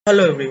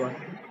Hello everyone,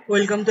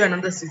 welcome to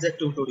another Scissor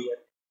tutorial.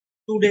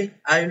 Today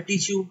I will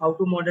teach you how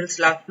to model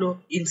slug flow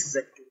in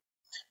Scissor 2.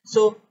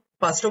 So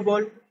first of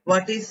all,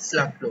 what is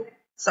slug flow?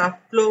 Slug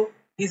flow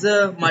is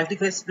a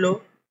multi-phase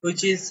flow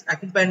which is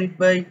accompanied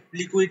by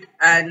liquid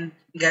and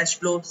gas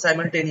flow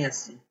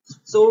simultaneously.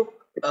 So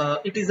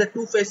it is a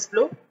two-phase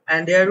flow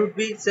and there would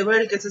be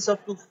several cases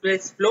of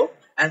two-phase flow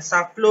and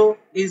slug flow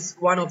is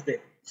one of them.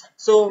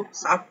 So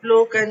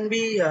subflow can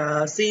be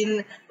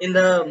seen in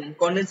the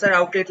condenser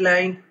outlet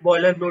line,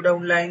 boiler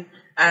blowdown line,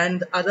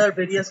 and other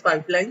various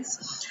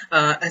pipelines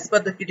as per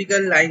the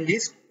critical line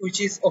list,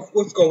 which is of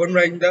course governed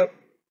by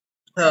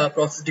the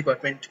process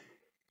department.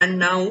 And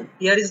now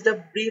here is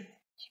the brief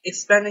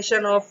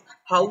explanation of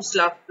how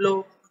slug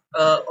flow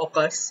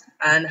occurs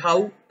and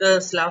how the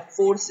slug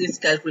force is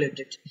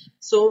calculated.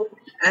 So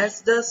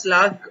as the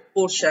slug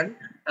portion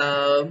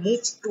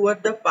moves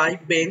toward the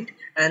pipe bend,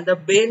 and the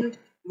bend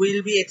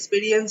will be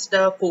experienced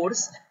the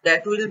force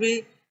that will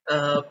be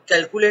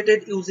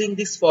calculated using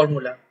this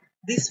formula.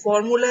 This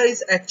formula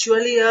is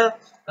actually a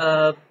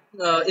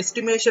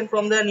estimation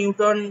from the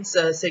Newton's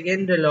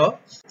second law,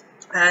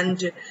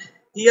 and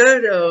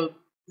here uh,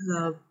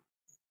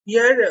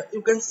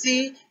 you can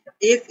see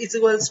F is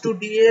equals to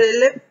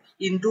DLF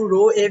into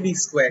rho A V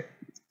square,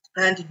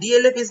 and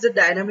DLF is the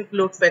dynamic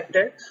load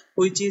factor,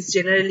 which is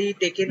generally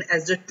taken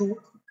as the 2,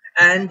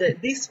 and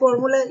this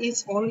formula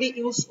is only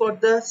used for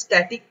the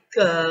static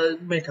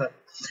method,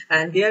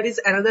 and there is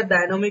another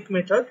dynamic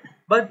method,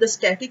 but the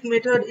static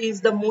method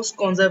is the most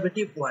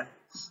conservative one.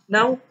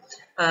 Now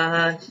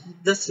uh,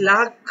 the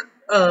slug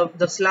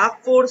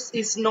force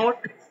is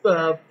not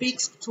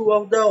fixed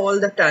throughout the all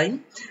the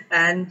time,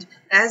 and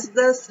as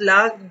the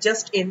slug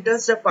just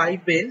enters the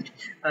pipe bend,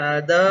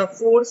 the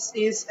force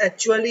is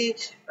actually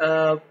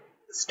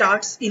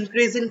starts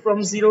increasing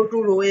from 0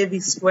 to rho a v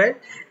square,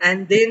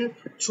 and then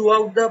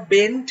throughout the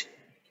bend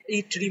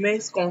it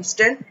remains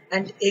constant,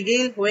 and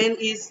again when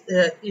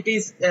it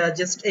is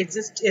just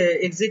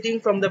exiting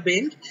from the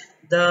bend,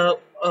 the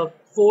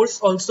force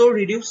also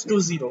reduced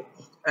to 0.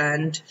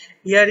 And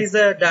here is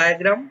a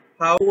diagram,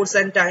 how force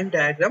and time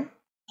diagram,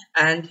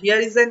 and here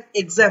is an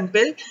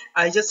example.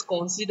 I just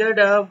considered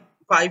a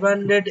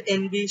 500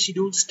 NB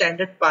scheduled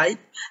standard pipe,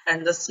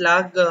 and the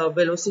slug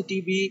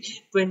velocity be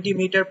 20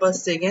 meter per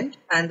second,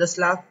 and the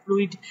slug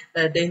fluid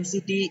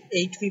density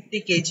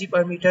 850 kg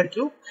per meter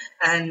cube,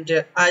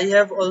 and I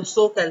have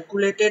also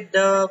calculated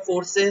the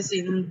forces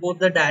in both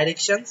the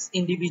directions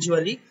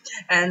individually,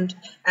 and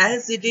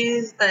as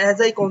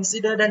I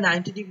considered a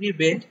 90-degree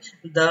bend,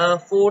 the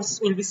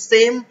force will be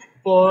same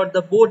for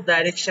the both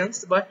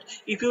directions, but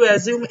if you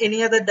assume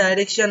any other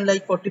direction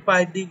like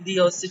 45-degree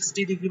or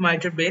 60-degree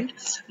miter bend,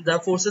 the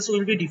forces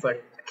will be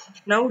different.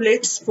 Now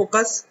let's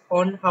focus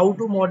on how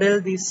to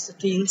model these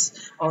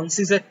things on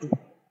scissor 2.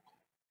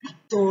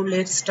 So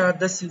let's start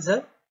the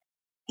scissor,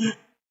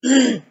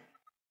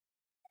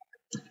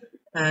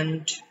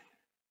 and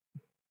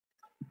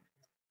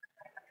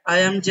I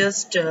am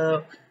just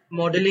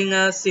modeling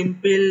a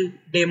simple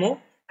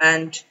demo,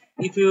 and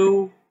if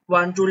you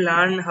want to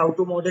learn how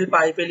to model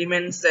pipe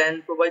elements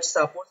and provide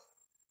support,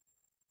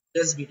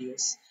 this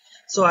videos.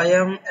 So I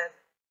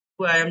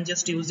am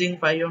just using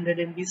 500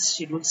 MB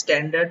scheduled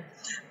standard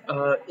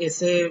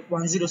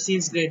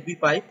SA10C grade B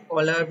pipe.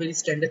 All are very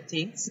standard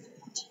things,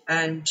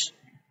 and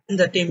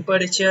the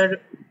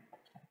temperature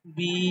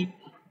be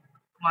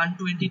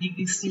 120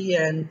 degrees C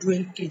and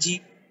 12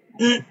 kg.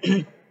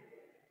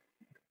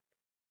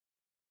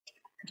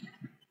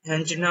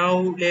 And now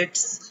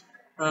let's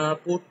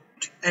put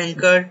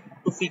anchor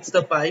to fix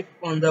the pipe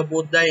on the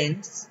both the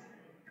ends,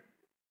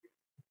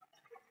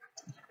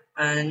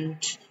 and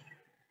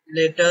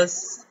let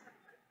us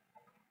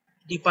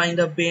define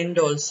the bend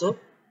also.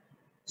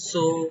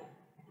 So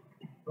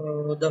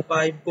the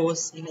pipe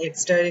goes in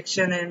X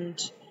direction, and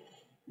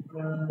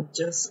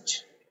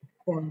just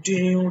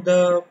continue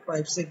the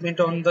pipe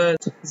segment on the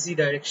Z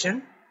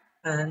direction,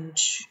 and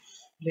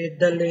let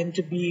the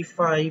length be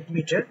 5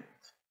 meter.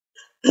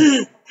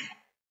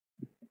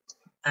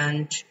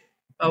 And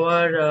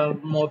our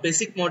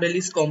basic model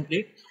is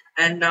complete,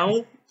 and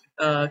now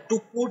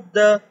to put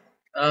the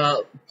uh,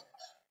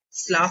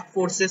 slug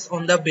forces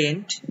on the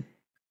bend,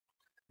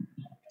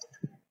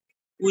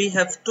 we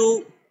have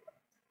to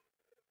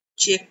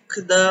check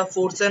the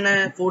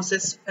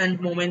forces and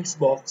moments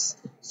box.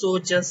 So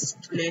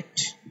just let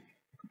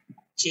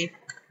check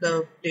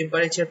the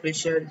temperature,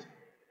 pressure,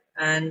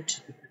 and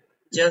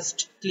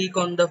just click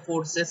on the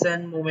forces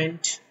and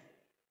moment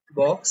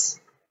box,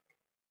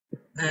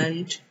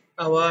 and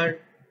our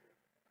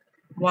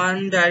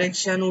one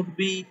direction would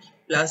be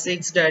plus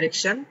x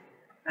direction,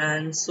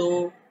 and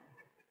so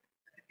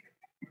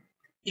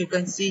you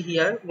can see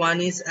here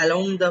one is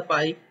along the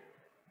pipe.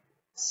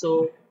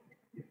 So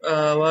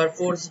our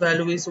force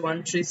value is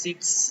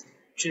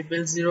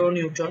 136,000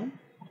 Newton,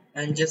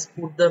 and just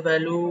put the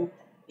value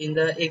in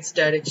the x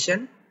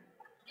direction,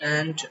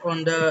 and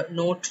on the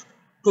note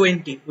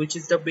 20, which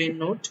is the bend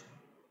note,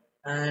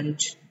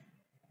 and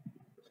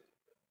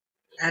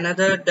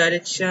another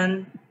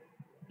direction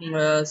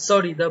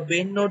sorry, the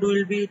bend node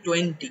will be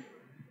 20.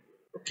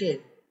 Okay,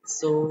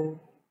 so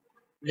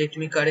let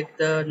me correct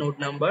the node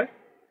number,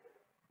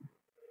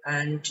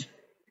 and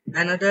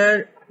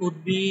another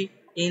would be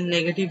in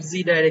negative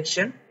z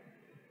direction,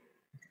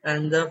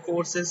 and the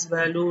forces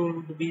value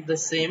would be the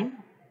same.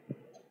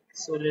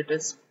 So let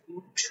us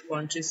put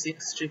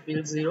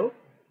 136000,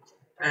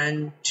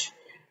 and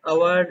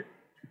our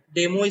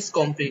demo is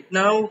complete.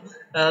 Now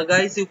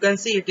guys, you can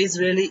see it is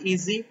really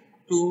easy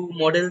to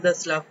model the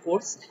slug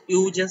force.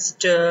 You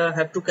just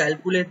have to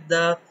calculate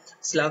the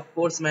slug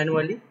force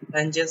manually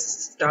and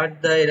just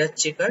start the error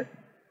checker,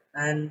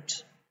 and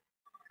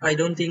I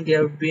don't think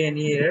there would be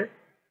any error.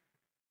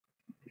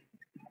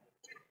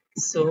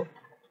 So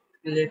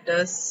let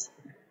us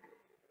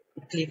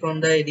click on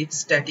the edit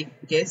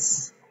static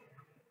case,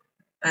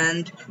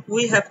 and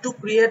we have to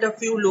create a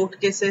few load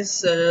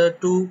cases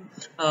to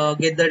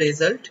get the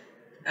result.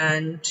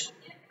 And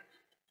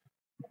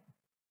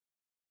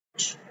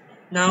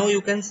now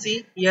you can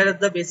see here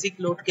the basic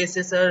load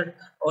cases are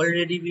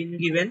already been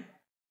given,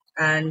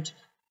 and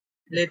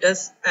let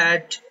us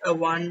add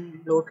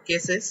one load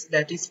cases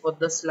that is for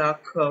the slug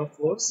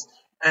force,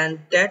 and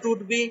that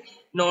would be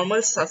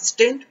normal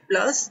sustained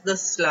plus the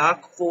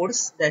slug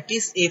force, that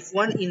is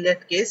F1 in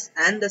that case,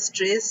 and the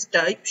stress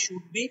type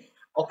should be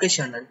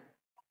occasional.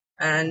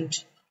 And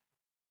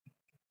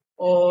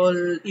all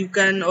you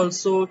can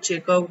also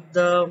check out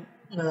the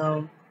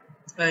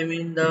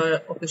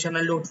the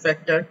occasional load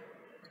factor.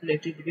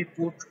 Let it be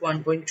put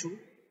 1.2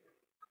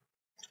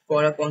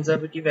 for a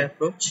conservative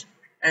approach,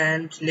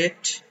 and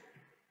let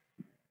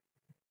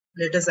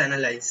us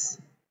analyze.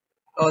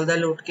 All the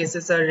load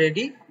cases are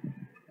ready,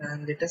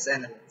 and let us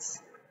analyze.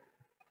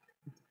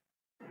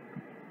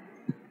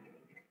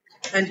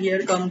 And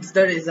here comes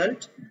the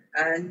result.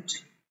 And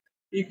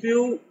if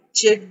you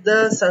check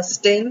the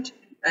sustained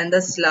and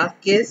the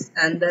slug case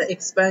and the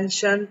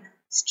expansion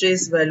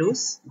stress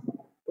values,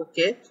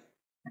 okay,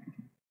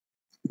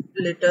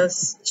 let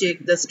us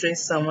check the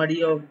stress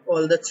summary of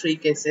all the three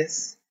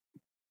cases.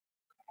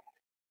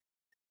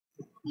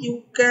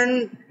 You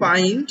can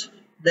find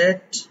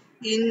that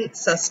in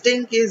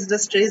sustained case the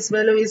stress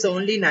value is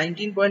only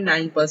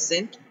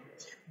 19.9%,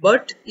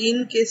 but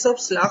in case of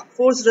slug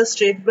force the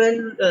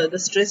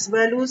stress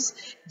values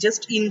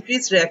just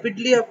increase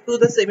rapidly up to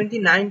the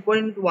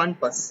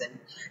 79.1%,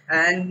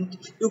 and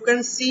you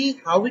can see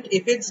how it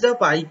affects the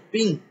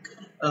piping.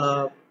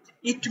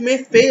 It may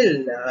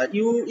fail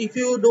if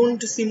you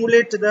don't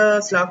simulate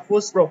the slug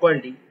force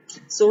properly.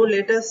 So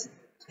let us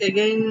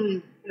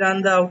again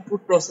run the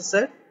output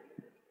processor,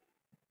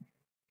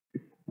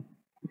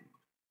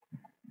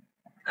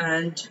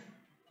 and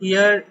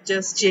here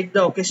just check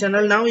the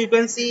occasional. Now you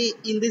can see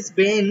in this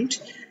bend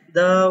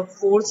the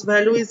force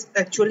value is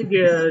actually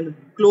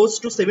close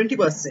to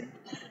 70%,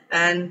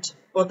 and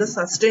for the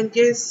sustained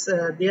case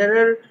there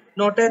are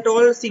not at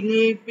all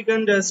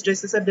significant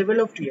stresses are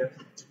developed here.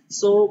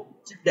 So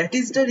that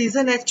is the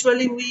reason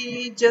actually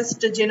we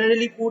just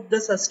generally put the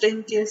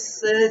sustained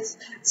cases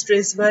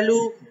stress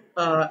value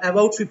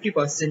about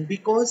 50%,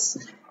 because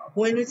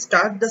when we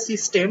start the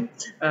system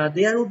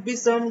there would be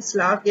some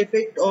slug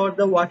effect or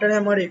the water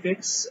hammer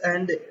effects,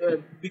 and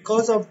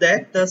because of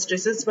that the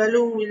stresses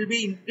value will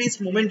be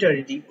increased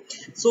momentarily.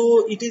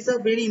 So it is a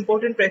very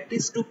important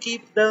practice to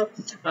keep the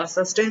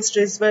sustained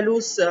stress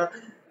values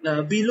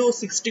below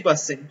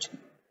 60%.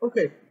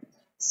 Okay,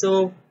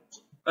 so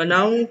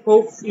now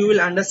hope you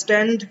will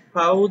understand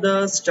how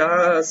the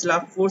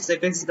slug force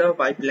affects the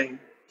pipeline.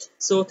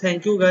 So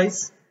thank you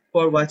guys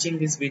for watching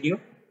this video.